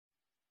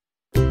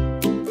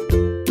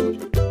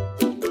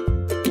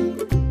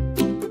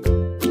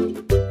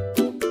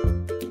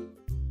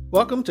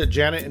Welcome to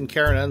Janet and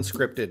Karen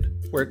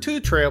Unscripted, where two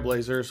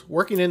trailblazers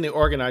working in the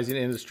organizing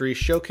industry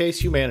showcase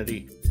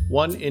humanity,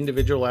 one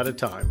individual at a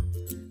time.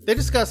 They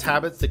discuss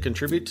habits that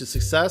contribute to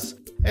success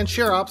and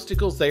share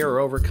obstacles they are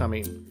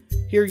overcoming.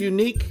 Hear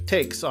unique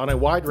takes on a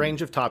wide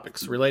range of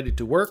topics related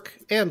to work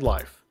and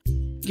life,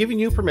 giving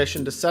you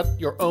permission to set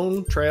your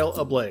own trail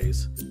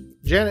ablaze.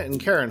 Janet and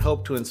Karen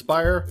hope to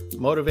inspire,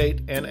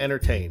 motivate, and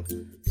entertain.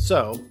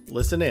 So,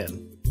 listen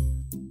in.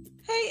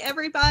 Hey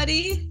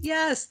everybody.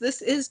 Yes,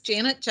 this is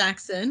Janet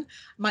Jackson.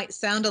 Might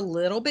sound a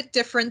little bit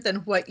different than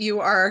what you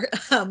were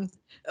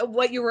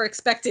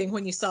expecting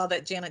when you saw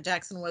that Janet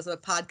Jackson was a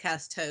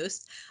podcast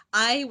host.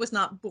 I was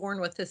not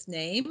born with this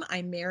name.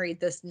 I married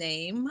this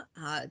name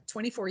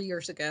 24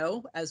 years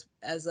ago as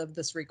of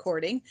this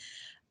recording.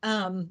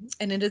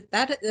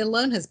 That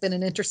alone has been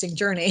an interesting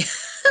journey,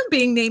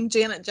 being named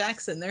Janet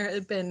Jackson. There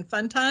have been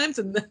fun times,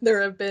 and then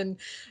there have been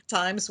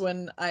times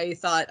when I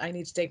thought I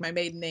need to take my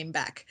maiden name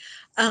back.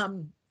 But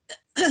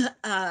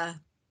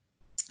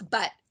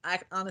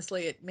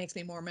honestly, it makes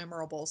me more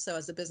memorable. So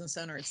as a business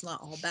owner, it's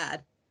not all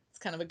bad. It's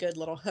kind of a good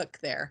little hook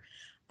there.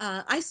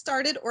 I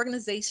started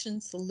Organization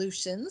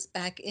Solutions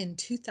back in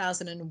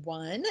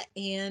 2001,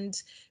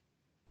 and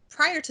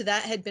prior to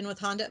that had been with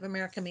Honda of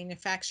America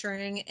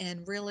Manufacturing,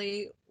 and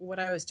really what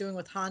I was doing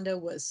with Honda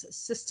was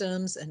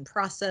systems and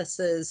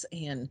processes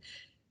and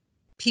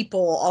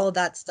people, all of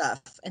that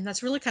stuff. And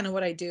that's really kind of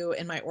what I do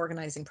in my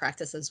organizing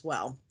practice as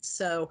well.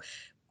 So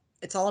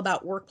it's all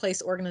about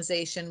workplace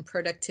organization,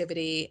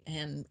 productivity,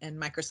 and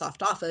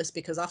Microsoft Office,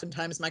 because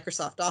oftentimes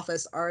Microsoft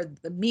Office are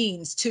the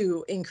means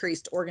to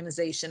increased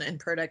organization and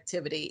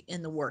productivity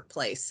in the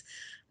workplace.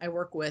 I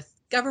work with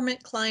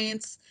government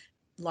clients,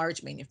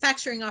 large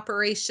manufacturing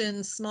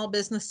operations, small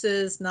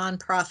businesses,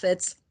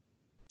 nonprofits,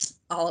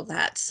 all of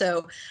that.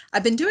 So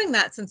I've been doing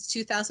that since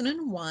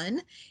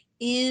 2001.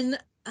 In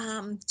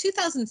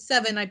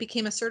 2007, I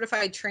became a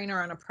certified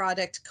trainer on a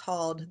product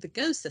called the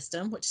GO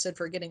system, which stood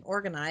for Getting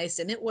Organized.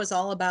 And it was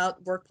all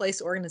about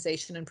workplace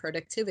organization and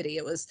productivity.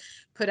 It was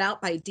put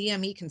out by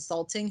DME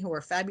Consulting, who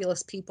are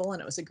fabulous people,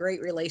 and it was a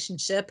great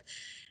relationship.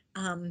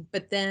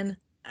 But then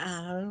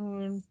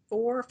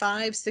 4,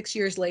 5, 6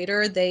 years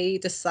later, they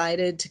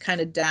decided to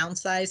kind of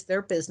downsize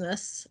their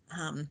business,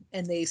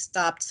 and they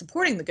stopped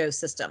supporting the GO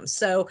system.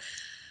 So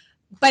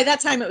by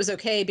that time, it was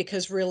okay,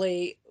 because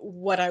really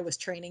what I was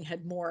training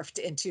had morphed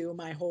into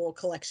my whole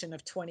collection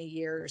of 20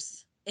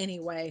 years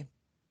anyway.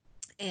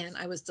 And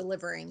I was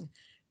delivering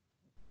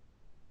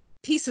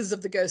pieces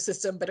of the GO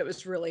system, but it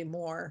was really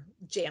more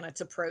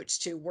Janet's approach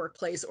to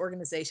workplace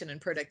organization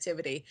and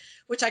productivity,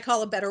 which I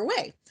call a better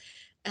way.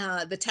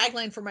 The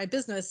tagline for my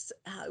business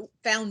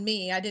found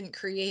me. I didn't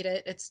create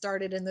it. It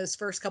started in those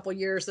first couple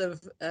years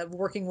of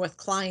working with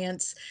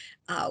clients.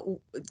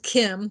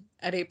 Kim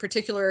at a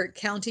particular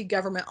county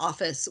government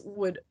office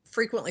would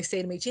frequently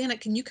say to me, Janet,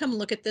 can you come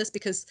look at this?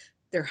 Because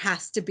there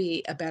has to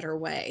be a better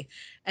way.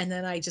 And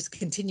then I just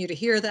continue to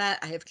hear that.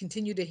 I have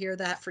continued to hear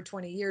that for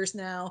 20 years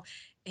now.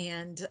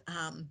 And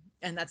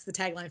that's the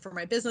tagline for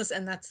my business.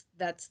 And that's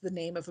the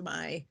name of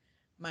my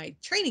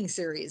training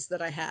series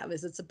that I have,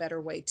 is It's a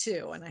Better Way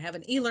Too. And I have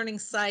an e-learning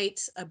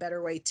site,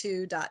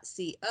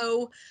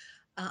 abetterway2.co.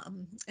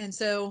 And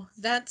so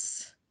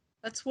that's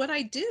what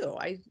I do.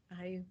 I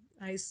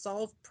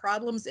solve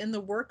problems in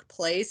the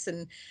workplace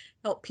and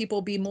help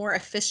people be more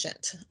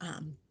efficient.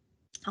 I'm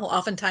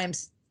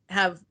oftentimes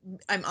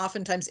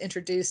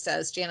introduced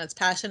as Janet's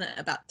passionate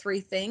about 3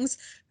 things: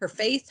 her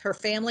faith, her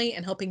family,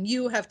 and helping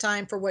you have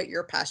time for what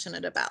you're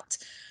passionate about,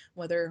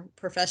 whether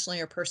professionally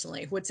or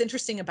personally. What's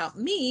interesting about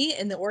me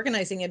in the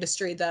organizing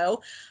industry,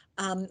 though,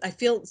 I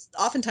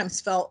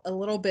oftentimes felt a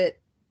little bit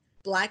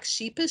black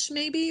sheepish,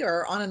 maybe,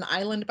 or on an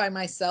island by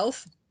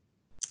myself,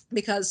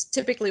 because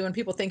typically when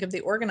people think of the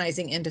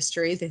organizing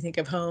industry, they think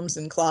of homes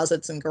and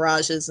closets and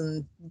garages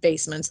and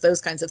basements, those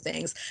kinds of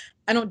things.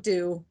 I don't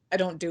do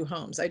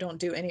homes. I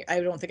don't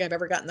think I've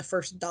ever gotten the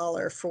first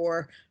dollar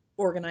for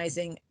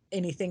organizing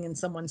anything in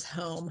someone's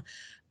home,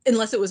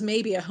 unless it was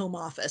maybe a home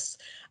office.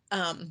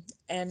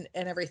 And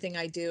everything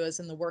I do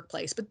is in the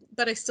workplace,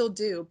 but I still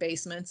do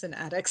basements and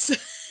attics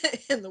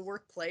in the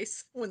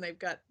workplace when they've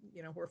got,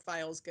 where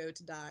files go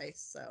to die.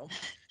 So,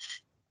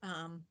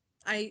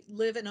 I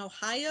live in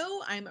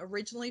Ohio. I'm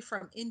originally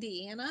from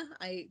Indiana.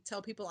 I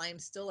tell people I am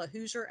still a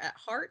Hoosier at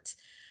heart.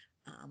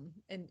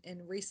 And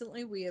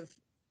recently we have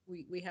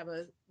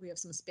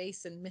some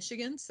space in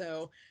Michigan.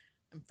 So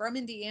I'm from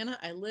Indiana.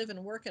 I live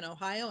and work in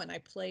Ohio, and I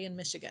play in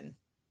Michigan.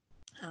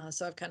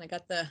 So I've kind of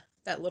got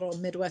that little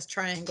Midwest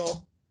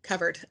triangle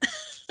covered.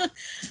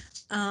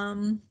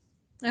 I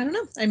don't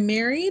know. I'm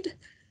married,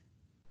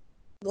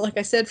 like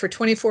I said, for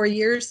 24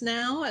 years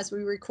now. As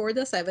we record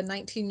this, I have a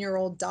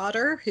 19-year-old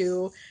daughter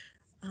who's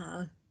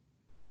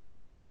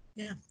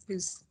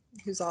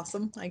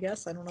awesome, I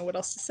guess. I don't know what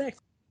else to say.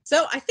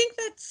 So I think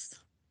that's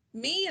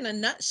me in a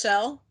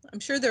nutshell. I'm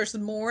sure there's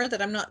more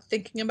that I'm not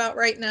thinking about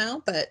right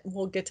now, but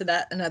we'll get to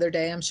that another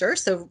day, I'm sure.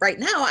 So right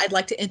now, I'd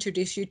like to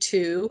introduce you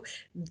to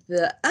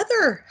the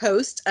other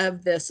host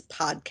of this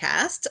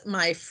podcast,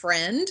 my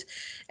friend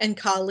and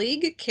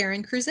colleague,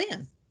 Karen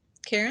Cruzan.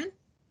 Karen?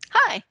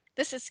 Hi,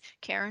 this is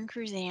Karen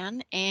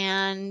Cruzan,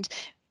 and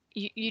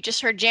you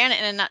just heard Janet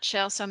in a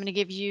nutshell, so I'm going to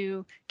give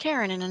you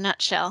Karen in a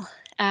nutshell.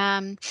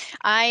 I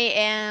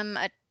am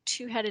a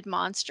two-headed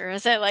monster,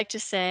 as I like to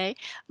say.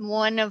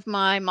 One of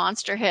my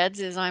monster heads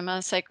is I'm a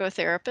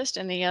psychotherapist,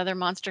 and the other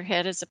monster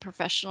head is a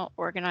professional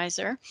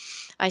organizer.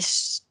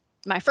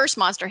 My first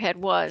monster head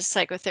was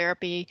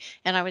psychotherapy,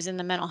 and I was in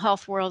the mental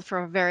health world for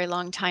a very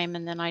long time,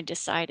 and then I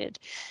decided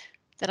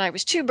that I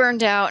was too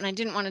burned out and I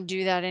didn't want to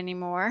do that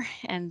anymore.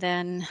 And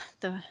then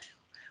the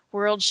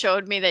world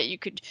showed me that you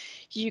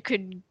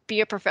could be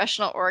a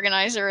professional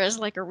organizer as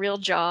like a real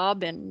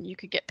job, and you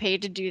could get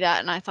paid to do that.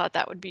 And I thought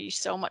that would be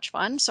so much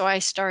fun. So I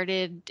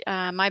started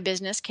my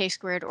business, K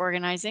Squared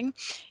Organizing,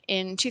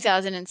 in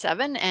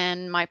 2007.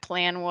 And my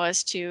plan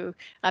was to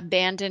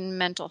abandon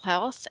mental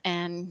health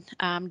and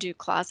do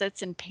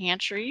closets and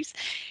pantries.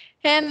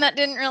 And that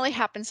didn't really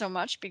happen so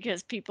much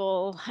because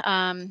people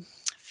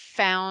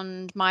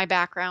found my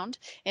background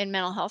in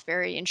mental health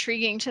very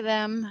intriguing to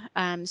them.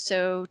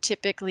 So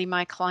typically,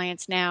 my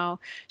clients now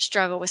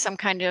struggle with some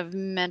kind of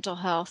mental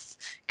health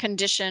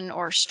condition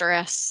or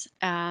stress,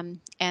 and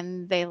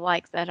they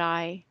like that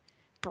I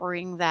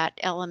bring that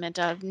element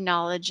of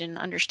knowledge and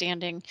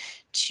understanding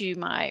to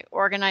my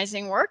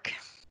organizing work.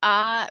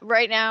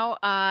 Right now,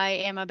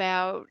 I am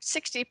about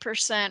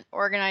 60%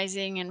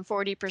 organizing and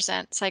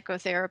 40%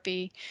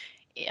 psychotherapy.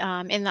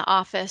 In the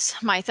office,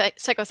 my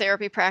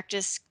psychotherapy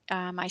practice,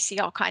 I see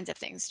all kinds of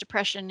things: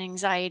 depression,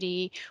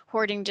 anxiety,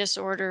 hoarding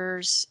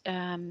disorders,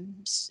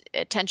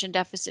 attention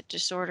deficit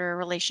disorder,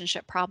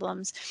 relationship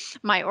problems.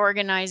 My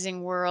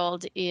organizing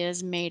world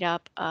is made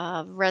up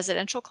of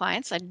residential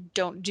clients. I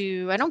don't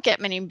get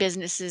many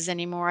businesses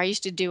anymore. I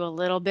used to do a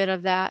little bit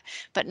of that,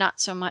 but not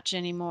so much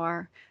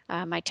anymore.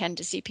 I tend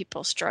to see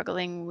people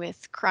struggling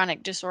with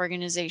chronic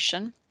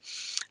disorganization.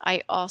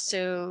 I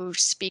also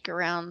speak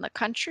around the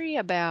country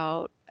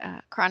about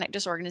chronic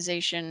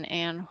disorganization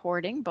and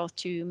hoarding, both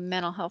to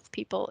mental health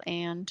people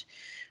and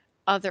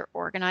other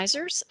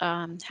organizers.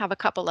 Have a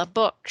couple of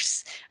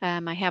books.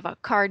 I have a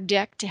card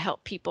deck to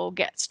help people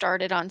get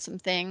started on some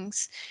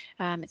things.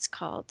 It's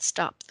called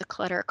Stop the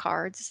Clutter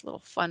Cards. It's a little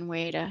fun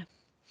way to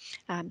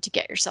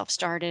get yourself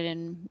started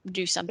and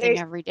do something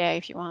every day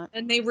if you want.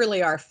 And they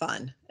really are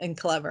fun and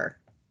clever.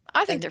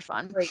 I think they're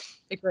fun.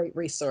 A great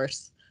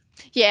resource.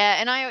 Yeah,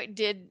 and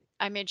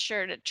I made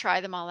sure to try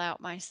them all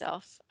out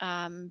myself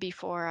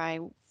before I,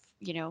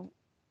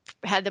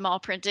 had them all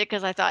printed,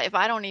 because I thought if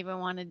I don't even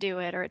want to do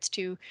it or it's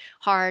too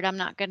hard, I'm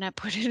not going to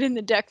put it in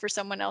the deck for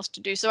someone else to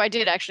do. So I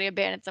did actually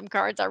abandon some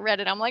cards. I read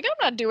it. I'm like,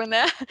 I'm not doing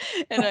that.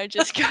 And I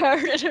just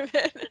got rid of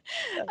it.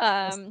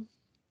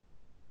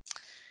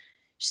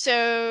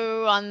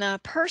 So on the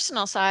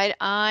personal side,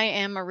 I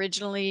am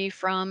originally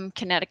from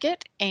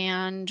Connecticut.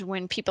 And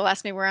when people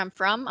ask me where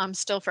I'm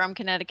still from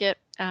Connecticut.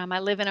 I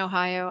live in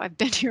Ohio. I've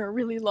been here a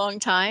really long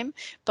time,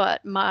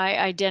 but my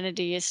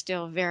identity is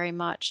still very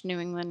much New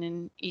England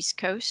and East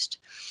Coast.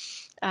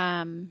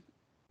 I've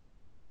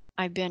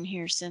been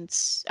here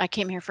since I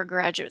came here for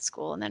graduate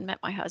school and then met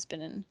my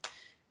husband, and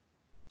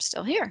I'm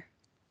still here.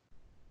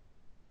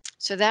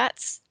 So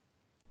that's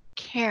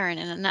Karen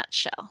in a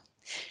nutshell.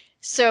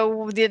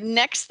 So the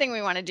next thing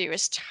we want to do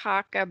is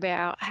talk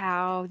about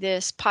how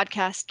this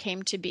podcast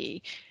came to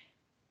be.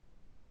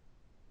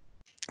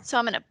 So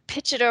I'm going to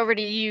pitch it over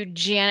to you,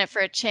 Janet,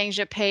 for a change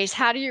of pace.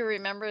 How do you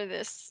remember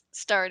this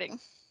starting?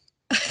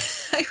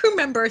 I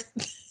remember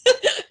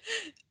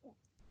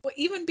well,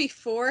 even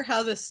before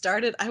how this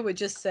started, I would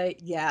just say,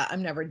 yeah,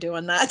 I'm never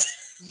doing that.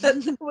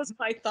 That was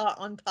my thought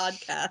on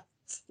podcasts.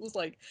 It was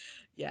like,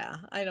 yeah,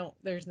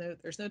 there's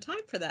no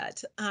time for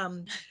that.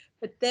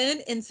 But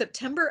then in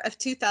September of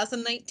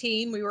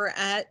 2019, we were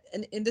at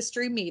an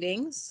industry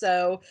meeting.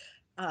 So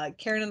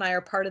Karen and I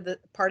are part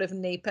of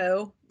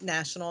NAPO,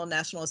 National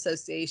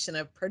Association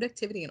of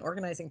Productivity and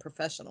Organizing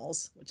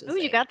Professionals, which is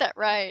you got that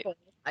right.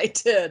 I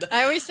did.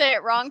 I always say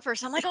it wrong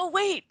first. I'm like, oh,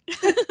 wait.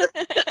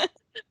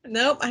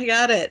 Nope, I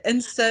got it.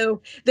 And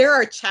so there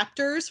are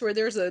chapters where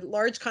there's a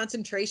large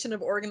concentration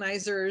of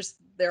organizers.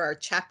 There are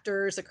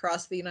chapters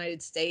across the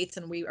United States,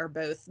 and we are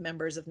both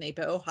members of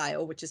NAPO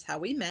Ohio, which is how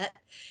we met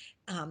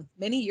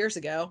many years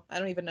ago. I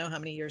don't even know how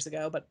many years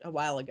ago, but a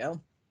while ago.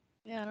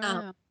 Yeah, I don't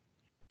know.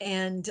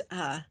 And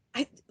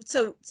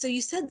so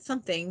you said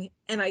something,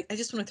 and I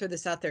just want to throw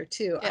this out there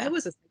too. Yeah. I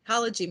was a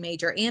psychology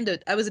major, and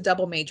I was a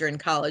double major in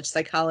college,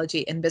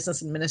 psychology and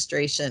business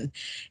administration.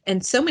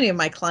 And so many of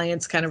my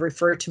clients kind of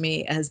refer to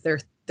me as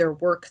their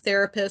work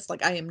therapist.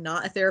 Like, I am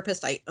not a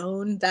therapist. I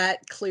own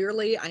that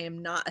clearly. I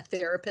am not a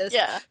therapist.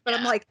 Yeah. But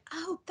I'm like,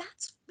 oh,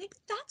 maybe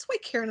that's why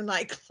Karen and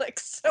I click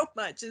so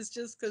much, is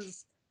just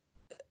because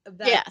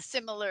that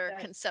similar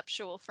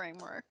conceptual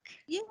framework.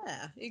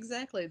 Yeah,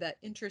 exactly. That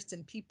interest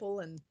in people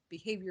and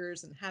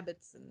behaviors and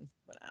habits and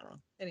what, I don't know.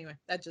 Anyway,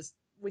 that just,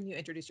 when you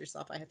introduced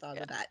yourself, I had thought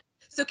of that.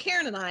 So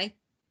Karen and I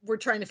were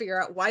trying to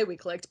figure out why we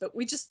clicked, but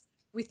we just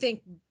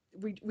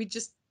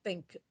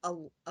think a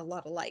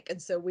lot alike.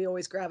 And so we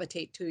always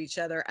gravitate to each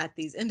other at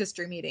these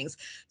industry meetings.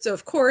 So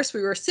of course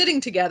we were sitting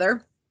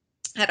together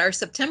at our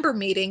September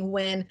meeting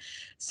when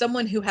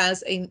someone who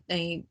has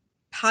a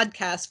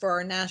podcast for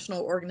our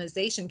national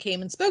organization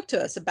came and spoke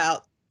to us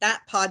about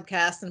that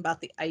podcast and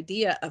about the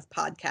idea of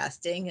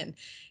podcasting. And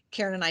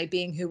Karen and I,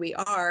 being who we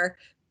are,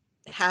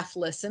 half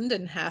listened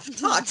and half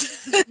talked.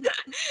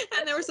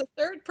 And there was a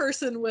third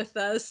person with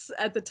us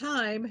at the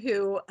time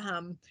who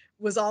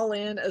was all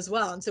in as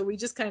well. And so we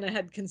just kind of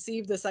had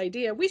conceived this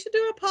idea, we should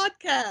do a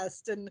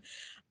podcast. And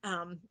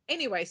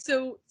anyway,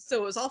 so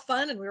it was all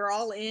fun and we were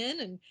all in,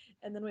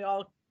 and then we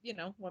all,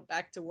 went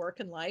back to work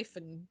and life,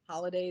 and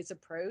holidays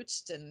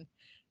approached, and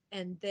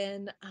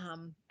then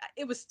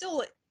we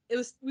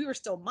were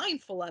still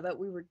mindful of it.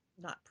 We were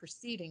not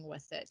proceeding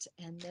with it.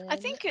 And then I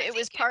think it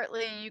was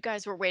partly you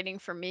guys were waiting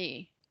for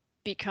me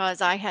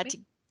because I had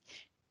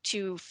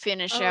to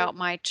finish out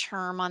my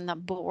term on the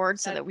board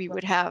so that we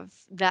would have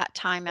that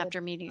time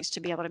after meetings to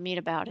be able to meet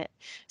about it.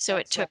 So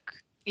it took,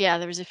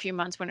 there was a few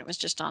months when it was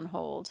just on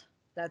hold.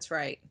 That's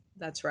right.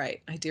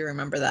 I do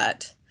remember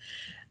that.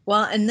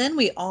 Well, and then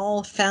we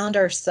all found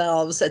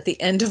ourselves at the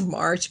end of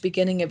March,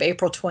 beginning of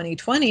April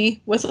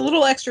 2020, with a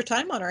little extra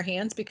time on our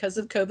hands because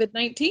of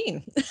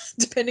COVID-19.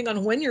 Depending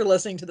on when you're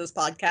listening to this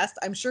podcast,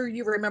 I'm sure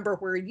you remember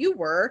where you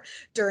were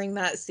during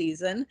that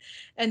season.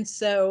 And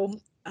so,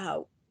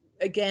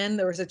 again,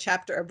 there was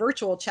a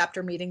virtual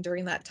chapter meeting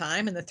during that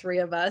time, and the three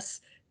of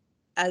us,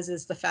 as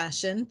is the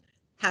fashion,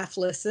 half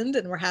listened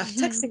and were half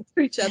texting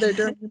to each other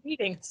during the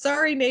meeting.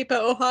 Sorry, Napa,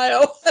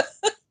 Ohio.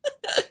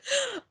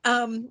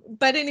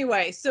 But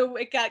anyway, so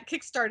it got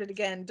kickstarted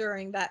again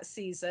during that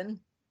season.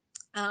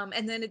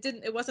 And then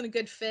it wasn't a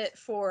good fit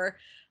for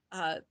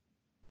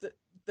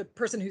the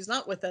person who's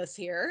not with us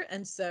here.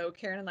 And so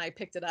Karen and I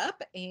picked it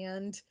up,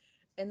 and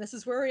this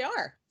is where we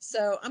are.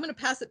 So I'm going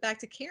to pass it back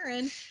to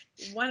Karen.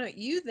 Why don't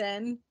you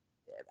then,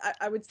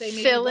 I would say,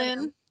 maybe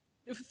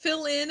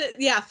fill in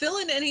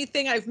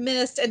anything I've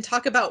missed and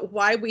talk about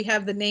why we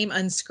have the name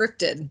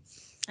Unscripted.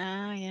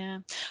 Oh, yeah.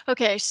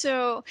 Okay.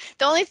 So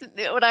the only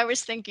what I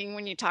was thinking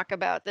when you talk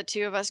about the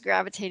two of us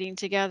gravitating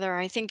together,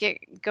 I think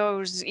it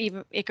goes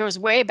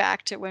way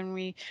back to when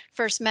we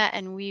first met,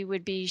 and we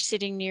would be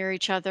sitting near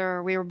each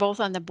other. We were both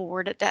on the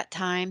board at that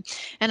time.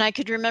 And I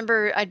could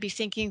remember I'd be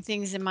thinking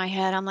things in my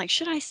head. I'm like,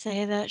 should I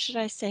say that? Should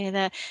I say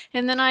that?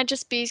 And then I'd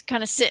just be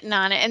kind of sitting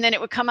on it, and then it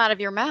would come out of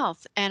your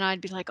mouth, and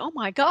I'd be like, oh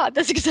my God,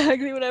 that's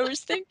exactly what I was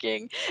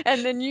thinking.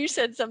 And then you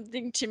said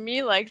something to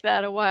me like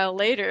that a while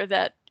later,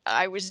 that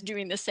I was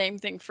doing the same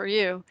thing for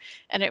you,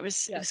 and it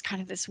was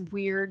kind of this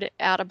weird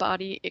out of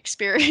body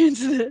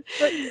experience.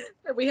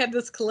 We had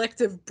this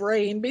collective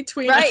brain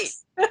between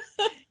us.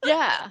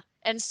 Yeah.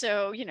 And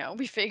so,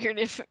 we figured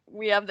if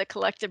we have the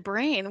collective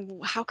brain,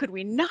 how could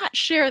we not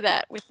share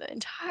that with the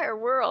entire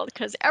world?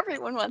 Because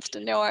everyone wants to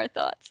know our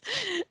thoughts.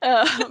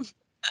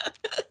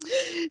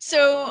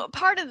 So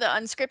part of the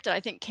Unscripted, I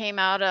think, came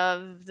out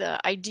of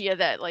the idea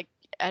that, like,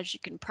 as you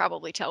can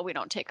probably tell, we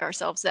don't take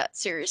ourselves that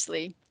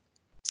seriously.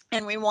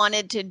 And we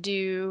wanted to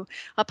do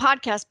a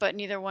podcast, but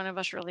neither one of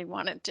us really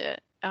wanted to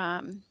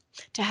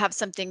have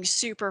something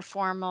super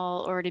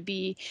formal or to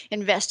be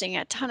investing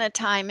a ton of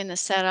time in the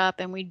setup.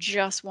 And we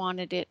just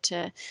wanted it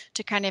to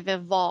kind of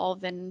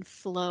evolve and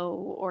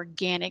flow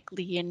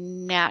organically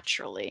and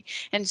naturally.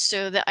 And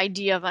so the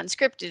idea of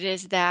Unscripted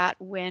is that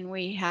when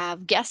we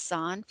have guests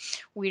on,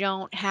 we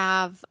don't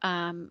have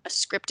a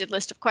scripted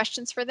list of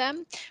questions for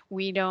them.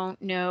 We don't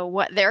know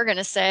what they're going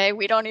to say.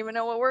 We don't even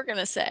know what we're going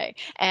to say.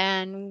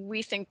 And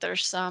we think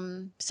there's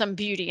some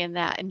beauty in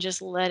that, and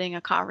just letting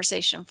a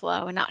conversation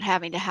flow and not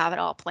having to have it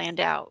all planned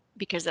out,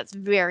 because that's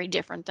very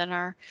different than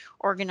our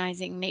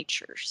organizing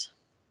natures.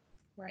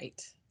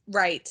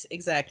 Right,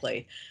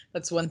 exactly.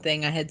 That's one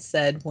thing I had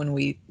said when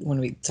we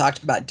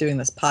talked about doing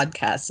this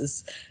podcast,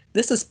 is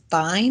this is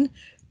fine,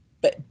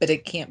 but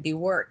it can't be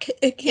work.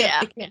 It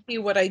can't be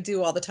what I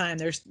do all the time.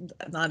 There's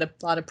not a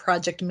lot of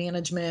project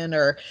management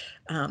or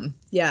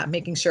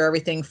making sure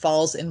everything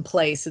falls in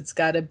place. It's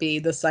got to be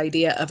this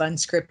idea of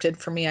Unscripted.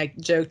 For me, I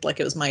joked like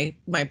it was my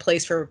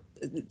place to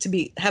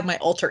have my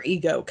alter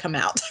ego come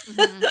out.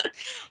 Mm-hmm.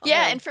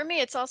 Yeah, and for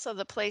me, it's also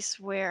the place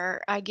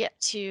where I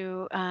get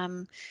to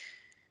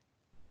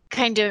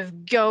kind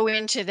of go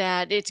into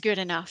that it's good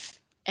enough,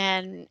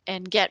 and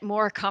get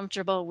more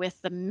comfortable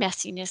with the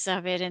messiness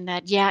of it, and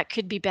that it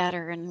could be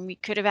better, and we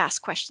could have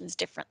asked questions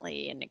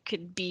differently, and it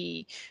could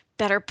be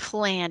better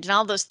planned, and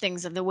all those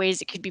things of the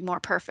ways it could be more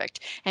perfect,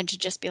 and to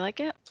just be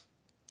like,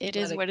 it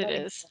is what it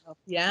is.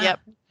 Yeah.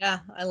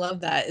 I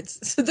love that.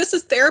 This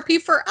is therapy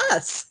for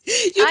us.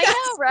 I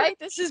know, right?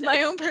 This is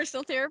my own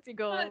personal therapy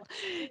goal.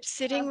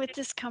 Sitting with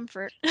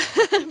discomfort.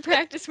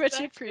 Practice what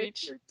you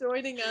preach. You're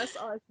joining us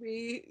as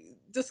we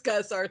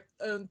discuss our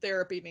own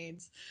therapy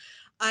needs.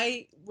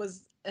 I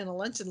was in a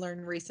lunch and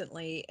learn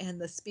recently,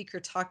 and the speaker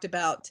talked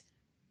about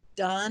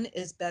done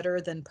is better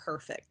than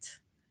perfect.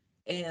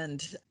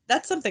 And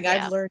that's something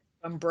I've learned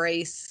to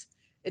embrace.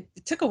 It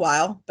took a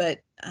while, but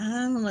I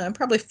don't know, I'm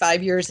probably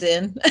 5 years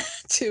in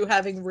to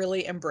having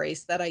really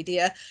embraced that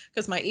idea,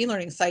 because my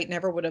e-learning site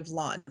never would have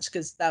launched,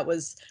 because that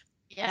was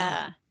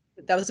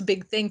that was a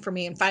big thing for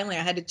me. And finally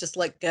I had to just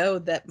let go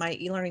that my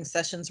e-learning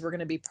sessions were going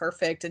to be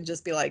perfect and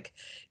just be like,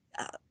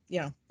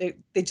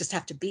 they just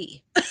have to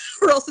be,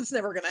 or else it's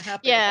never going to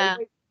happen. Yeah. If I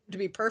wait to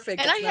be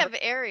perfect. And I have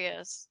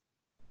areas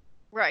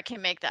where I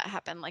can make that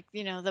happen. Like,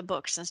 the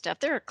books and stuff,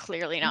 they're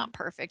clearly not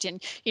perfect.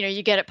 And,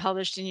 you get it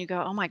published and you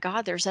go, oh my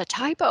God, there's a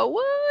typo.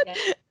 What?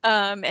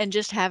 Yeah. And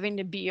just having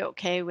to be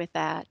okay with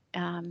that.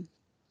 And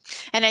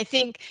I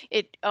think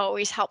it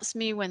always helps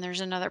me when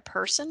there's another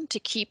person to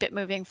keep it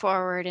moving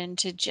forward and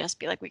to just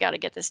be like, we got to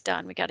get this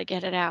done. We got to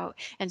get it out.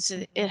 And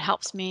so it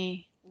helps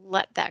me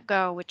let that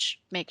go,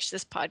 which makes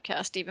this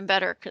podcast even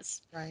better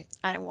because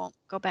I won't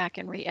go back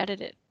and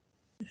re-edit it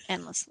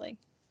endlessly.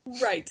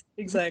 Right.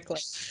 Exactly.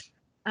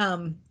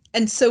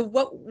 And so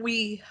what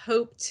we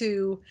hope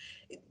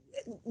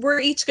we're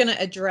each going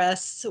to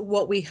address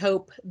what we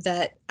hope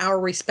that our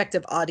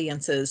respective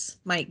audiences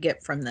might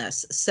get from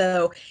this.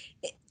 So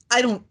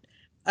I don't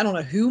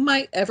know who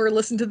might ever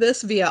listen to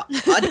this via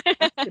audio,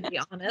 to be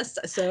honest.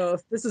 So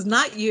if this is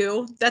not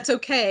you, that's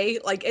okay.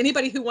 Like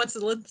anybody who wants to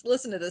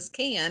listen to this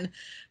can,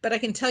 but I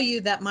can tell you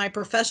that my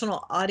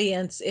professional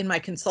audience in my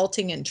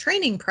consulting and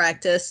training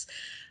practice,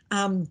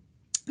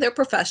 they're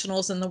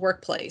professionals in the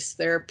workplace.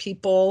 They're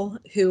people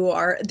who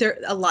are there.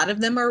 A lot of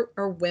them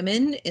are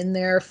women in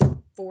their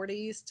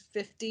 40s to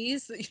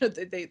 50s.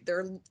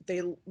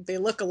 They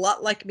look a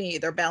lot like me.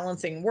 They're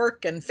balancing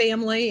work and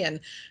family and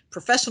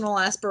professional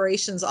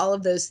aspirations, all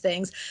of those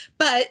things.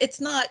 But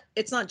it's not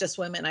just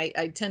women.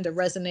 I tend to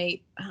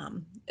resonate,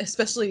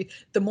 especially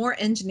the more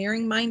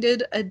engineering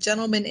minded a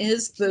gentleman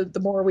is, the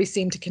more we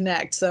seem to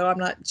connect. So I'm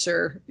not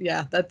sure.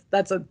 Yeah,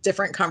 that's a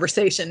different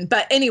conversation.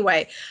 But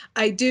anyway,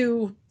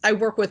 I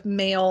work with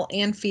male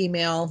and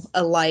female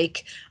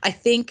alike. I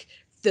think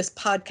this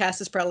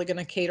podcast is probably going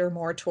to cater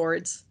more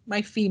towards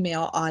my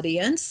female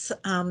audience.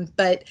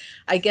 But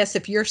I guess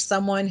if you're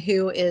someone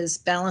who is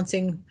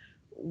balancing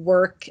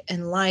work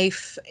and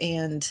life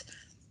and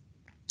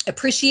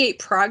appreciate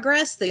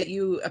progress, that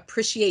you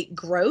appreciate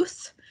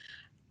growth,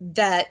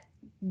 that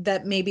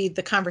maybe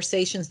the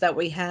conversations that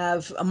we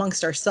have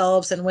amongst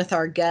ourselves and with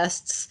our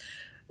guests,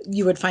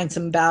 you would find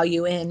some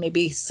value in,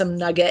 maybe some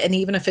nugget. And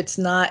even if it's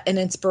not an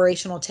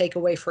inspirational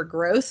takeaway for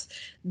growth,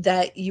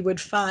 that you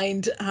would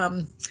find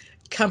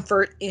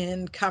comfort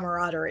in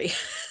camaraderie,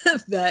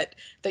 that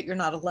you're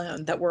not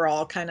alone, that we're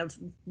all kind of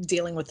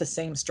dealing with the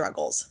same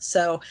struggles.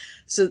 So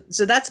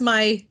that's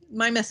my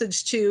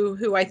message to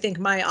who I think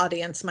my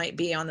audience might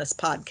be on this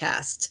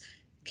podcast.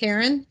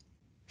 Karen?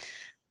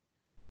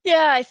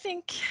 Yeah, I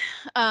think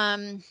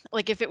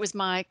like if it was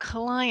my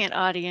client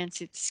audience,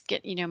 it's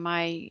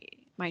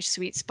my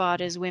sweet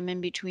spot is women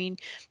between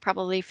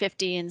probably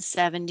 50 and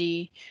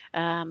 70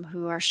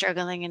 who are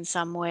struggling in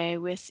some way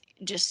with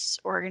just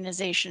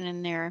organization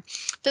in their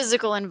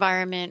physical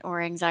environment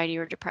or anxiety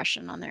or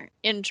depression on their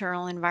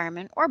internal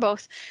environment or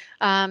both.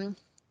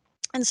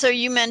 And so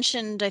you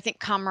mentioned, I think,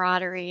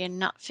 camaraderie and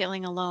not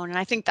feeling alone. And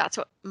I think that's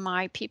what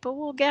my people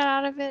will get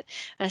out of it,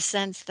 a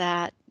sense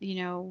that,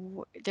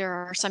 there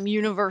are some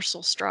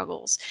universal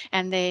struggles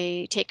and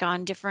they take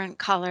on different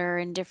color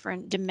and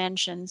different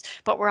dimensions,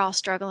 but we're all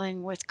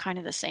struggling with kind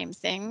of the same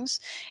things.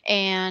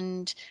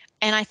 And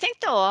I think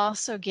they'll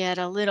also get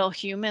a little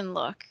human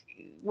look,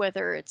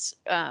 whether it's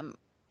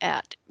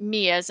at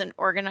me as an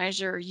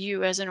organizer,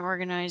 you as an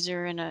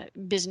organizer and a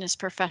business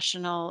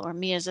professional, or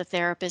me as a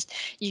therapist.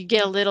 You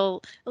get a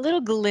little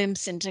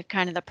glimpse into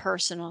kind of the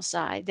personal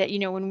side that,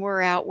 when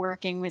we're out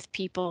working with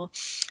people,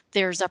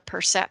 there's a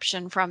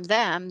perception from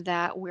them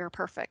that we're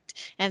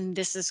perfect. And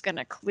this is going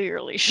to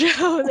clearly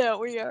show that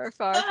we are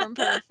far from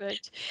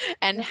perfect.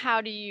 And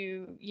how do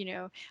you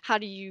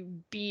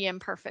be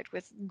imperfect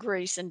with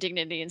grace and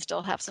dignity and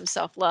still have some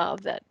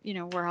self-love that,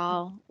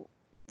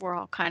 we're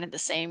all kind of the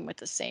same with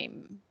the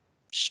same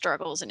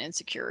struggles and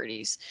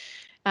insecurities.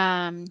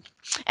 And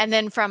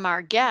then from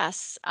our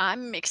guests,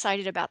 I'm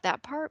excited about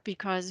that part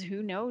because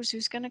who knows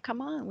who's going to come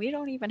on. We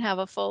don't even have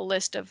a full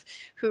list of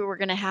who we're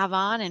going to have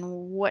on and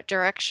what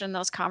direction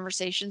those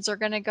conversations are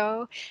going to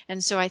go.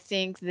 And so I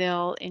think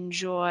they'll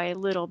enjoy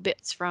little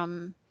bits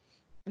from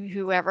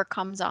whoever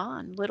comes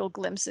on, little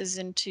glimpses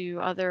into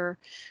other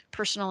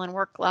personal and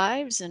work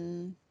lives,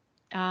 and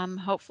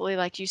hopefully,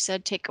 like you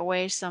said, take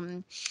away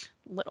some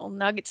little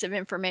nuggets of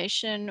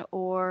information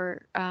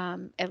or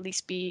at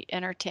least be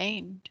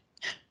entertained.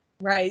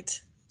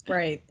 Right,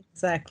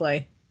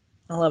 exactly.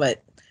 I love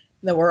it.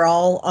 That we're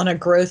all on a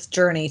growth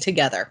journey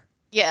together.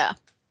 Yeah.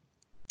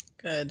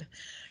 Good.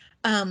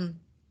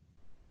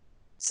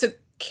 So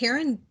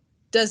Karen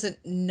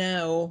doesn't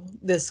know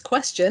this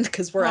question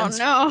because we're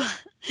no.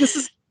 This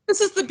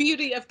is the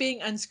beauty of being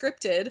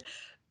unscripted.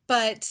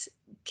 But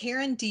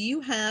Karen, do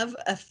you have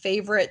a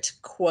favorite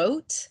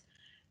quote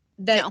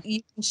that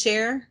you can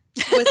share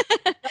with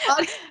the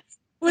audience?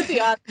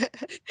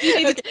 You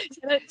need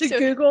to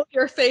Google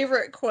your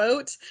favorite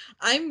quote.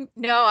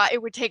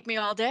 It would take me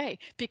all day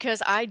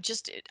because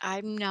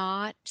I'm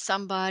not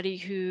somebody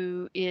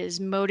who is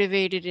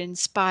motivated,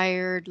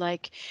 inspired.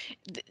 Like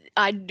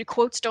the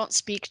quotes don't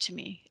speak to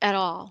me at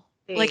all.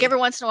 Like every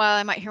once in a while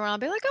I might hear one, I'll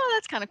be like, oh,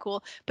 that's kind of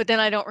cool. But then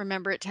I don't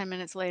remember it 10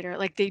 minutes later.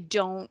 Like they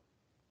don't.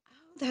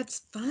 Oh,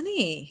 that's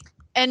funny.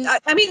 And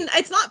I mean,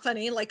 it's not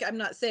funny. Like, I'm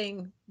not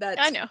saying that's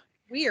I know.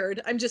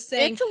 weird. I'm just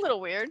saying. It's a little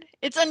weird.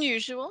 It's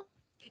unusual.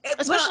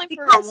 Especially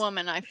for because, a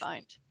woman, I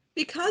find.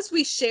 Because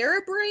we share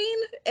a brain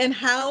and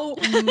how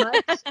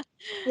much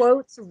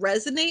quotes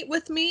resonate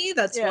with me.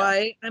 That's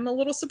why I'm a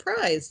little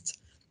surprised.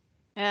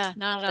 Yeah,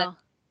 not at all.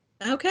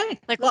 Okay.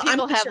 Like when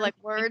people have like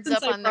words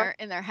up on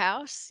in their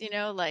house, you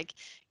know, like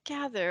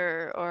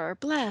gather or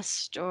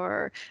blessed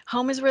or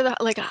home is where the,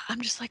 like,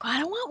 I'm just like, well, I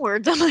don't want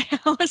words on my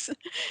house.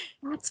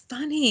 That's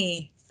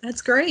funny.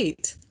 That's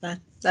great.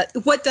 That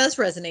what does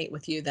resonate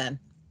with you then?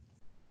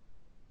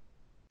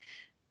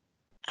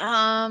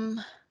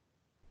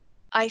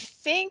 I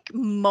think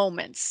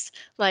moments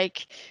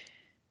like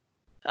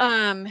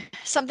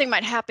something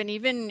might happen,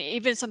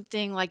 even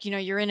something like, you know,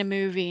 you're in a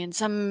movie and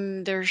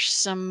there's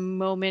some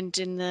moment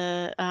in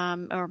the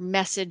or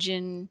message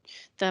in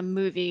the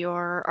movie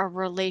or a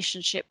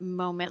relationship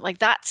moment, like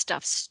that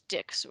stuff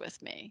sticks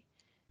with me.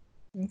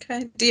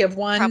 Okay. Do you have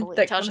one probably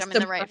that tells comes you I'm to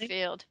in the right mind?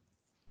 field?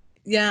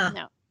 Yeah.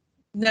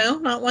 No,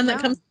 not one that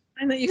comes to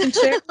mind that you can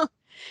share.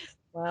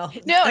 Well,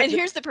 no, and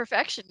here's the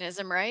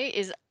perfectionism, right?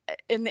 Is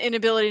in the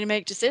inability to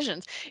make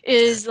decisions.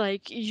 Is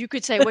like you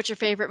could say, "What's your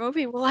favorite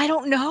movie?" Well, I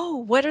don't know.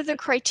 What are the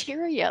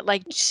criteria?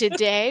 Like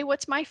today,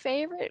 what's my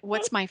favorite?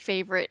 What's my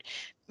favorite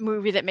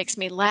movie that makes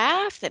me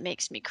laugh? That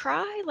makes me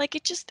cry? Like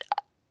it just.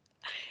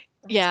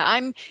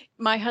 Yeah,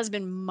 my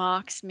husband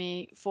mocks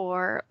me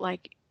for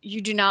like,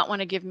 you do not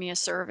want to give me a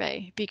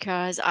survey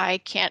because I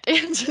can't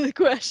answer the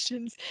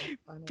questions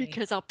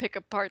because I'll pick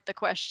apart the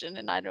question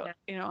and I don't,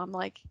 you know, I'm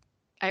like,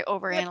 I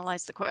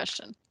overanalyze the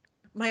question.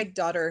 My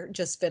daughter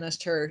just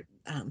finished her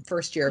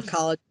first year of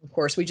college. Of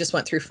course, we just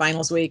went through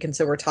finals week. And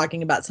so we're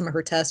talking about some of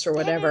her tests or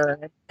whatever.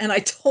 Yay. And I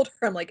told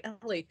her, I'm like,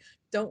 Ellie,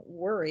 don't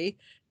worry.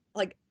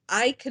 Like,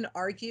 I can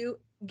argue,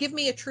 give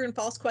me a true and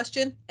false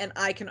question, and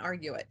I can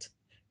argue it.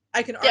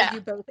 I can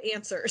argue both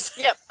answers.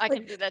 Yep, I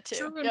can do that too.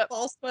 True and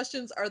false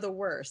questions are the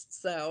worst.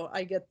 So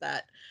I get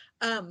that.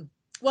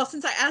 Well,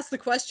 since I asked the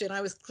question, I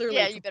was clearly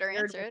you better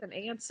answer with an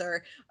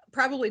answer.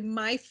 Probably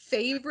my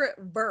favorite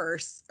my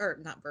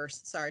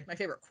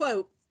favorite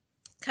quote,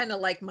 kind of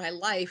like my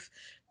life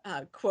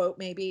quote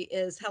maybe,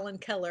 is Helen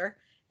Keller.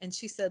 And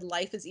she said,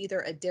 life is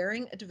either a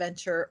daring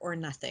adventure or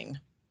nothing.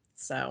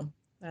 So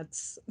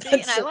that's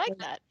and I like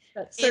that.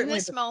 In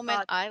this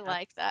moment, I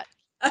like that.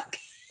 Okay.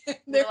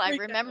 Will I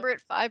remember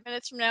it 5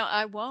 minutes from now?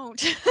 I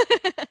won't.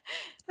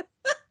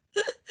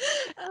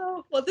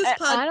 Oh, well, this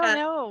podcast, I don't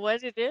know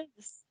what it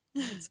is.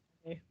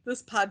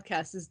 This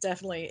podcast is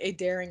definitely a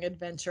daring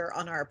adventure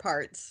on our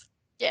parts.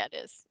 Yeah, it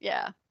is.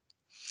 Yeah.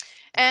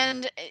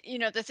 And, you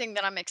know, the thing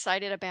that I'm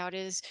excited about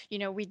is, you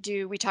know, we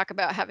talk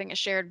about having a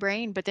shared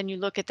brain, but then you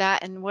look at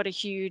that and what a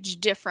huge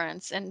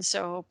difference. And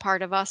so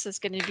part of us is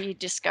going to be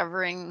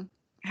discovering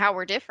how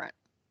we're different.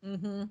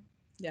 Mm-hmm.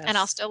 Yes. And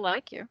I'll still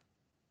like you.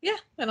 Yeah.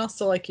 And I'll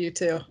still like you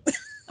too.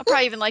 I'll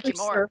probably even like you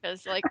more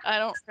because like, I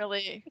don't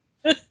really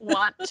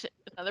want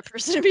another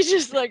person to be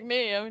just like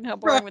me. I mean, how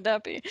boring would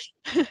that be?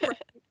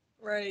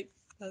 Right.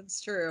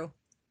 That's true.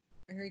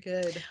 Very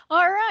good.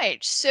 All right.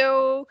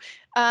 So,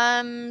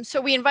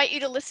 so we invite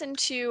you to listen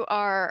to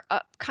our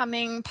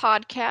upcoming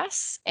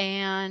podcasts.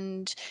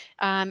 And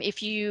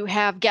if you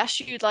have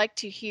guests you'd like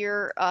to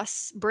hear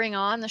us bring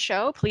on the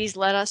show, please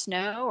let us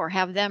know or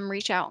have them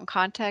reach out and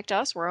contact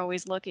us. We're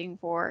always looking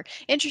for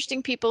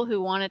interesting people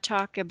who want to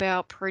talk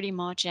about pretty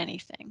much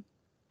anything.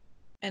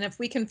 And if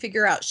we can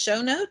figure out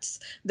show notes,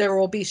 there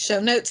will be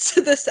show notes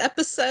to this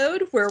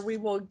episode where we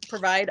will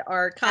provide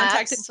our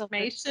contact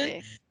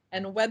information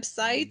and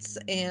websites,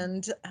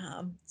 and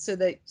so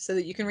that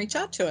you can reach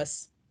out to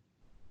us.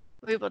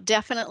 We will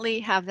definitely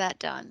have that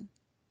done.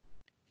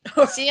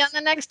 See you on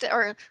the next,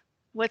 or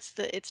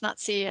it's not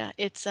see ya,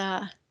 it's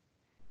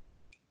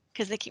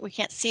because we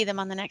can't see them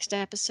on the next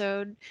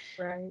episode.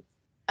 Right.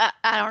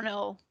 I don't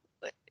know.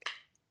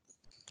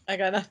 I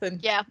got nothing.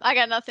 Yeah, I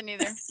got nothing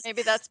either.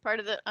 Maybe that's part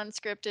of the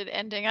unscripted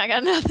ending. I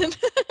got nothing.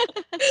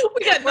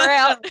 We're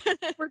out.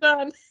 We're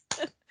done.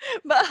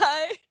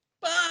 Bye.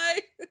 Bye.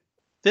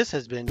 This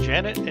has been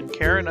Janet and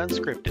Karen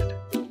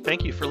Unscripted.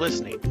 Thank you for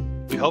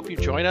listening. We hope you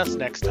join us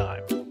next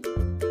time.